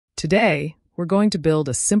Today, we're going to build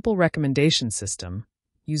a simple recommendation system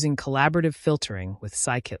using collaborative filtering with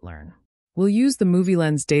scikit-learn. We'll use the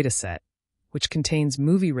MovieLens dataset, which contains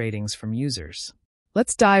movie ratings from users.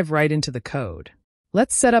 Let's dive right into the code.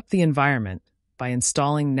 Let's set up the environment by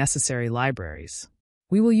installing necessary libraries.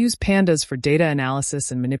 We will use pandas for data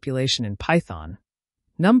analysis and manipulation in Python,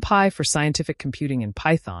 NumPy for scientific computing in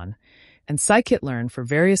Python, and scikit-learn for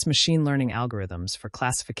various machine learning algorithms for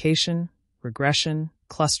classification, regression,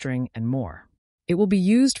 clustering, and more. It will be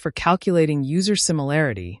used for calculating user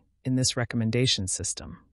similarity in this recommendation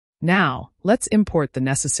system. Now, let's import the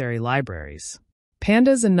necessary libraries.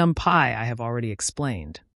 Pandas and NumPy I have already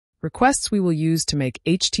explained. Requests we will use to make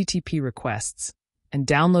HTTP requests and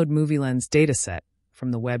download MovieLens dataset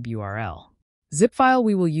from the web URL. Zip file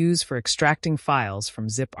we will use for extracting files from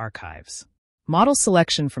zip archives. Model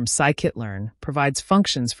selection from scikit-learn provides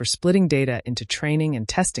functions for splitting data into training and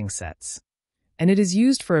testing sets, and it is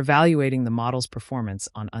used for evaluating the model's performance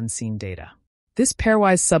on unseen data. This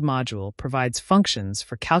pairwise submodule provides functions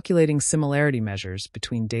for calculating similarity measures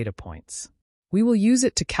between data points. We will use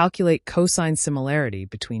it to calculate cosine similarity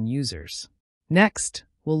between users. Next,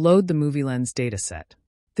 we'll load the MovieLens dataset.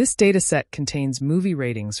 This dataset contains movie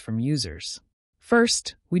ratings from users.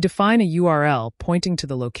 First, we define a URL pointing to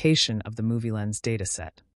the location of the MovieLens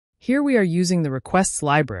dataset. Here we are using the requests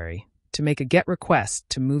library to make a GET request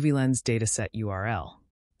to MovieLens dataset URL.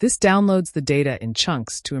 This downloads the data in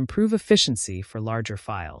chunks to improve efficiency for larger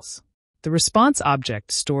files. The response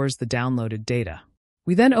object stores the downloaded data.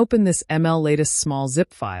 We then open this ml-latest small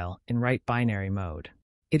zip file in write binary mode.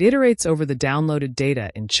 It iterates over the downloaded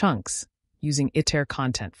data in chunks using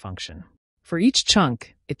iter_content function. For each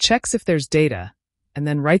chunk, it checks if there's data and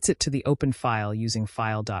then writes it to the open file using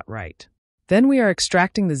file.write. Then we are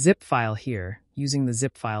extracting the zip file here using the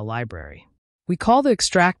zip file library. We call the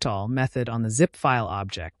extractAll method on the zip file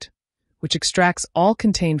object, which extracts all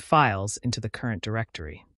contained files into the current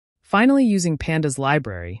directory. Finally, using pandas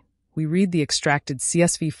library, we read the extracted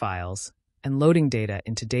CSV files and loading data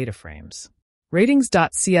into data frames.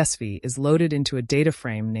 Ratings.csv is loaded into a data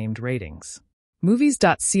frame named ratings.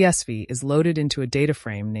 Movies.csv is loaded into a data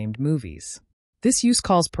frame named movies. This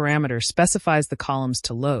useCalls parameter specifies the columns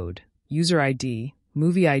to load: user ID,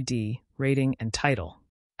 movie ID, rating, and title.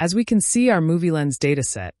 As we can see, our MovieLens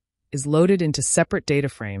dataset is loaded into separate data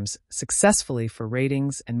frames successfully for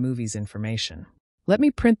ratings and movies information. Let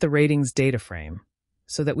me print the ratings data frame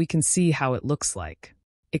so that we can see how it looks like.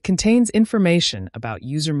 It contains information about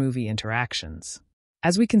user-movie interactions.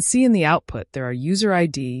 As we can see in the output, there are user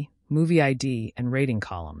ID, movie ID, and rating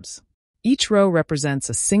columns. Each row represents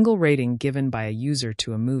a single rating given by a user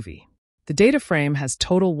to a movie. The data frame has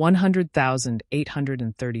total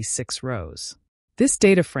 100,836 rows. This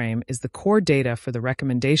data frame is the core data for the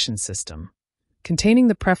recommendation system, containing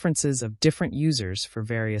the preferences of different users for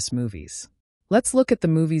various movies. Let's look at the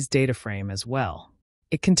movies data frame as well.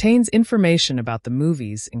 It contains information about the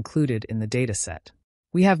movies included in the dataset.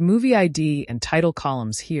 We have movie ID and title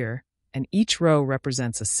columns here, and each row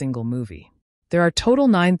represents a single movie. There are total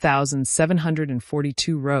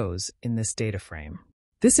 9,742 rows in this data frame.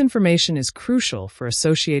 This information is crucial for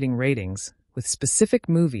associating ratings with specific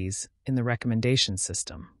movies in the recommendation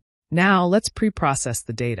system. Now, let's pre-process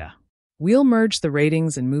the data. We'll merge the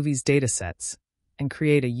ratings and movies datasets and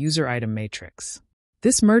create a user item matrix.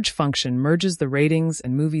 This merge function merges the ratings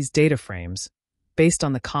and movies data frames based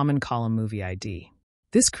on the common column movie ID.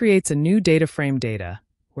 This creates a new data frame data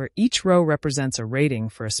where each row represents a rating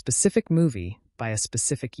for a specific movie by a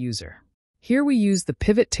specific user. Here we use the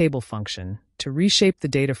pivot table function to reshape the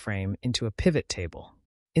data frame into a pivot table.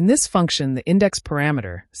 In this function, the index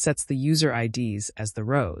parameter sets the user IDs as the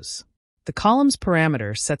rows. The columns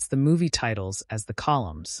parameter sets the movie titles as the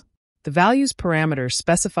columns. The values parameter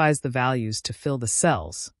specifies the values to fill the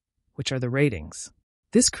cells, which are the ratings.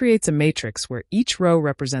 This creates a matrix where each row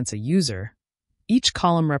represents a user, each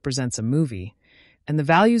column represents a movie, and the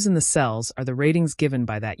values in the cells are the ratings given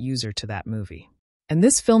by that user to that movie. And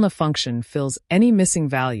this fillNA function fills any missing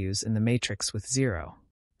values in the matrix with 0.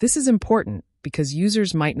 This is important because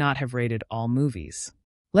users might not have rated all movies.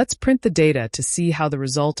 Let's print the data to see how the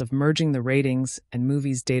result of merging the ratings and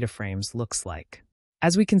movies data frames looks like.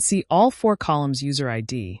 As we can see, all 4 columns user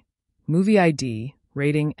ID, movie ID,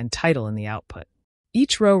 rating, and title in the output.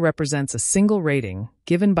 Each row represents a single rating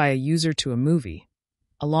given by a user to a movie,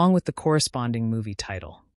 along with the corresponding movie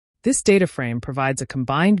title. This data frame provides a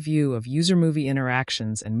combined view of user-movie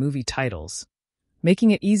interactions and movie titles,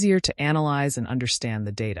 making it easier to analyze and understand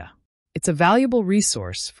the data. It's a valuable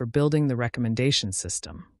resource for building the recommendation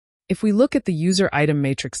system. If we look at the user item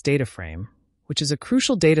matrix data frame, which is a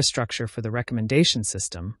crucial data structure for the recommendation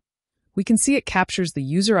system, We can see it captures the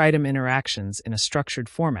user-item interactions in a structured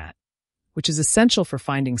format, which is essential for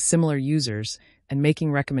finding similar users and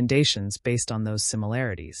making recommendations based on those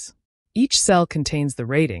similarities. Each cell contains the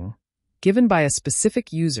rating given by a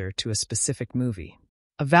specific user to a specific movie.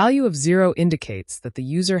 A value of 0 indicates that the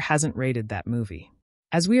user hasn't rated that movie.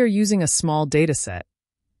 As we are using a small dataset,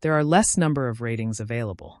 there are less number of ratings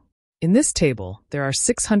available. In this table, there are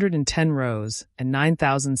 610 rows and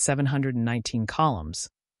 9,719 columns,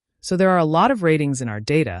 so there are a lot of ratings in our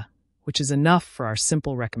data, which is enough for our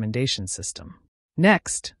simple recommendation system.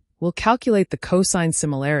 Next, we'll calculate the cosine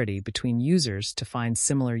similarity between users to find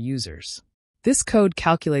similar users. This code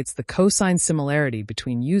calculates the cosine similarity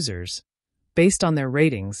between users based on their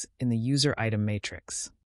ratings in the user item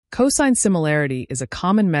matrix. Cosine similarity is a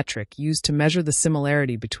common metric used to measure the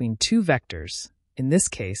similarity between two vectors, in this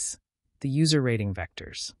case, the user rating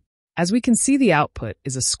vectors. As we can see, the output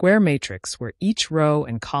is a square matrix where each row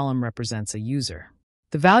and column represents a user.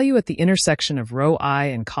 The value at the intersection of row I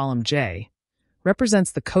and column j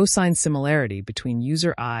represents the cosine similarity between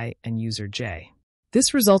user I and user j.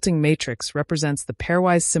 This resulting matrix represents the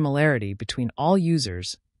pairwise similarity between all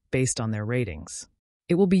users based on their ratings.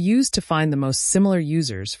 It will be used to find the most similar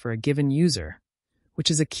users for a given user, which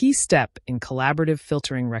is a key step in collaborative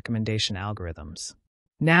filtering recommendation algorithms.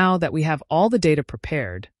 Now that we have all the data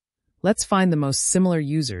prepared, let's find the most similar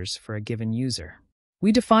users for a given user.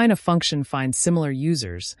 We define a function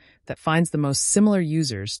findSimilarUsers that finds the most similar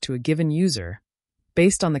users to a given user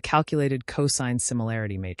based on the calculated cosine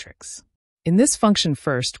similarity matrix. In this function,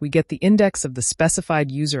 first we get the index of the specified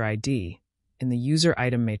user ID in the user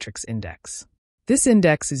item matrix index. This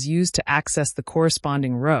index is used to access the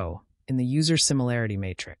corresponding row in the user similarity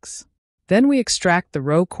matrix. Then we extract the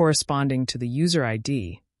row corresponding to the user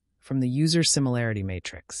ID from the user similarity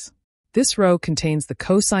matrix. This row contains the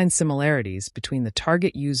cosine similarities between the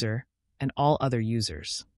target user and all other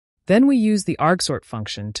users. Then we use the argsort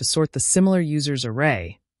function to sort the similar users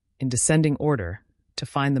array in descending order to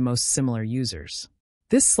find the most similar users.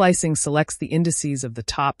 This slicing selects the indices of the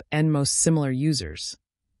top n most similar users,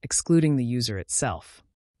 excluding the user itself.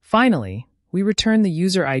 Finally, we return the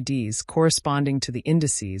user IDs corresponding to the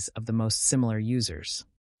indices of the most similar users.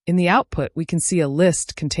 In the output, we can see a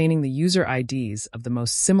list containing the user IDs of the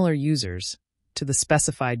most similar users to the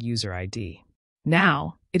specified user ID.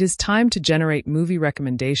 Now, it is time to generate movie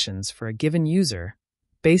recommendations for a given user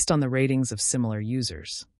based on the ratings of similar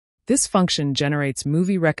users. This function generates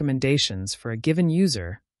movie recommendations for a given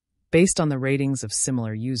user based on the ratings of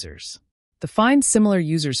similar users. The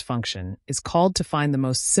findSimilarUsers function is called to find the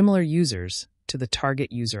most similar users to the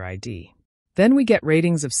target user ID. Then we get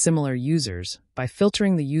ratings of similar users by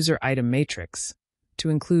filtering the user item matrix to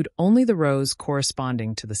include only the rows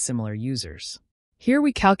corresponding to the similar users. Here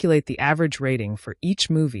we calculate the average rating for each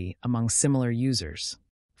movie among similar users.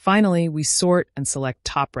 Finally, we sort and select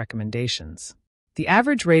top recommendations. The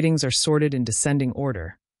average ratings are sorted in descending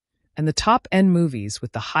order, and the top n movies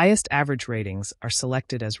with the highest average ratings are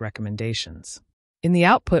selected as recommendations. In the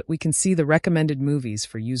output, we can see the recommended movies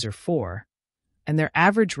for user 4 and their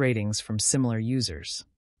average ratings from similar users.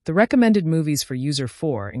 The recommended movies for user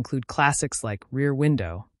 4 include classics like Rear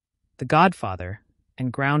Window, The Godfather,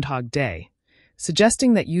 and Groundhog Day,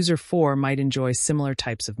 suggesting that user 4 might enjoy similar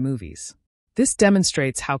types of movies. This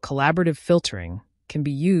demonstrates how collaborative filtering can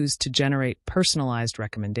be used to generate personalized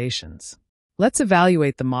recommendations. Let's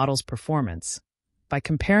evaluate the model's performance by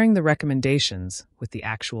comparing the recommendations with the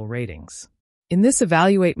actual ratings. In this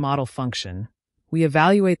evaluate model function, we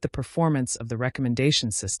evaluate the performance of the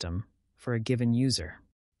recommendation system for a given user.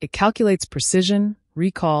 It calculates precision,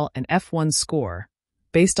 recall, and F1 score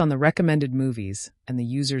based on the recommended movies and the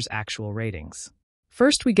user's actual ratings.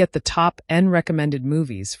 First, we get the top n recommended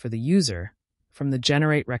movies for the user from the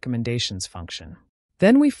generate recommendations function.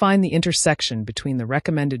 Then we find the intersection between the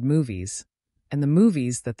recommended movies and the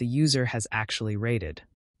movies that the user has actually rated.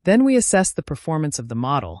 Then we assess the performance of the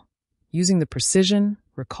model using the precision,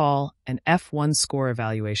 recall, and F1 score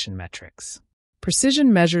evaluation metrics.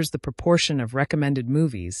 Precision measures the proportion of recommended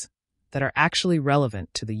movies that are actually relevant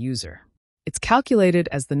to the user. It's calculated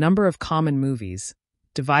as the number of common movies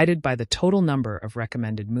divided by the total number of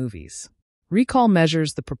recommended movies. Recall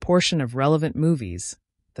measures the proportion of relevant movies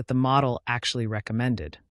that the model actually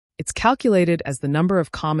recommended. It's calculated as the number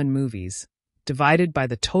of common movies divided by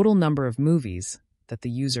the total number of movies that the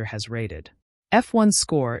user has rated. F1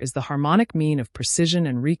 score is the harmonic mean of precision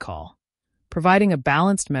and recall, providing a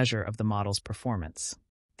balanced measure of the model's performance.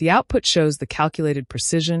 The output shows the calculated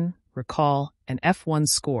precision, recall, and F1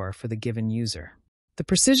 score for the given user. The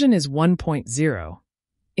precision is 1.0,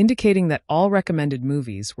 indicating that all recommended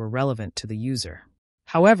movies were relevant to the user.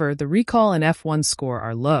 However, the recall and F1 score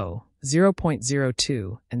are low,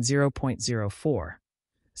 0.02 and 0.04,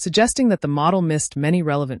 suggesting that the model missed many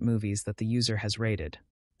relevant movies that the user has rated.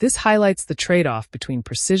 This highlights the trade-off between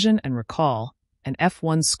precision and recall and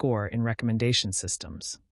F1 score in recommendation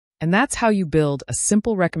systems. And that's how you build a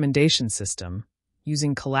simple recommendation system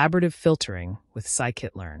using collaborative filtering with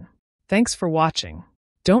Scikit-Learn. Thanks for watching.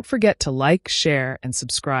 Don't forget to like, share, and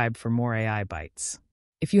subscribe for more AI Bites.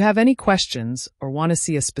 If you have any questions or want to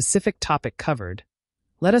see a specific topic covered,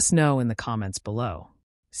 let us know in the comments below.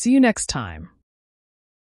 See you next time.